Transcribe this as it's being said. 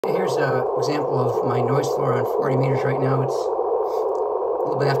Here's an example of my noise floor on 40 meters right now. It's a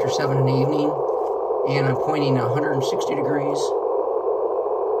little bit after 7 in the evening, and I'm pointing 160 degrees.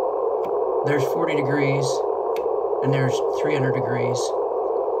 There's 40 degrees, and there's 300 degrees.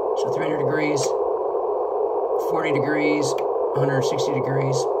 So 300 degrees, 40 degrees, 160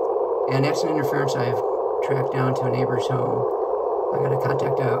 degrees. And that's an interference I've tracked down to a neighbor's home. I gotta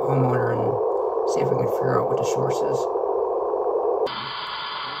contact a homeowner and see if I can figure out what the source is.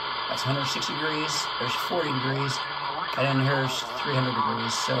 That's 160 degrees, there's 40 degrees, and then here's 300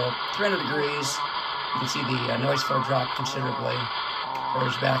 degrees. So 300 degrees, you can see the noise floor drop considerably.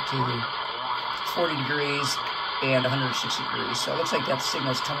 There's back to 40 degrees and 160 degrees. So it looks like that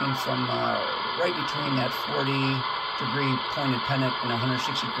signal's coming from right between that 40-degree pointed pennant and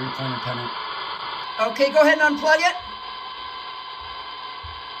 160-degree pointed pennant. Okay, go ahead and unplug it.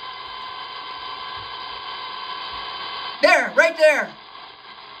 There, right there.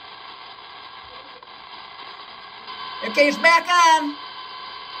 Okay, it's back on.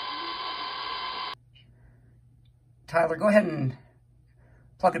 Tyler, go ahead and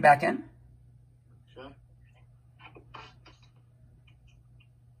plug it back in. Sure.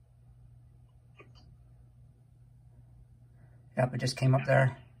 Yep, it just came up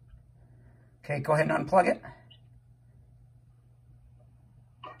there. Okay, go ahead and unplug it.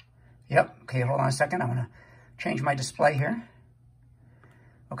 Yep, okay, hold on a second. I want to change my display here.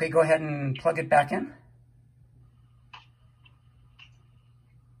 Okay, go ahead and plug it back in.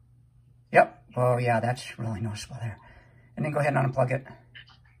 Yep, oh yeah, that's really noticeable there. And then go ahead and unplug it.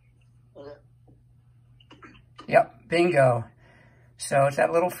 Okay. Yep, bingo. So it's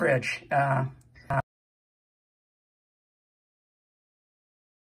that little fridge.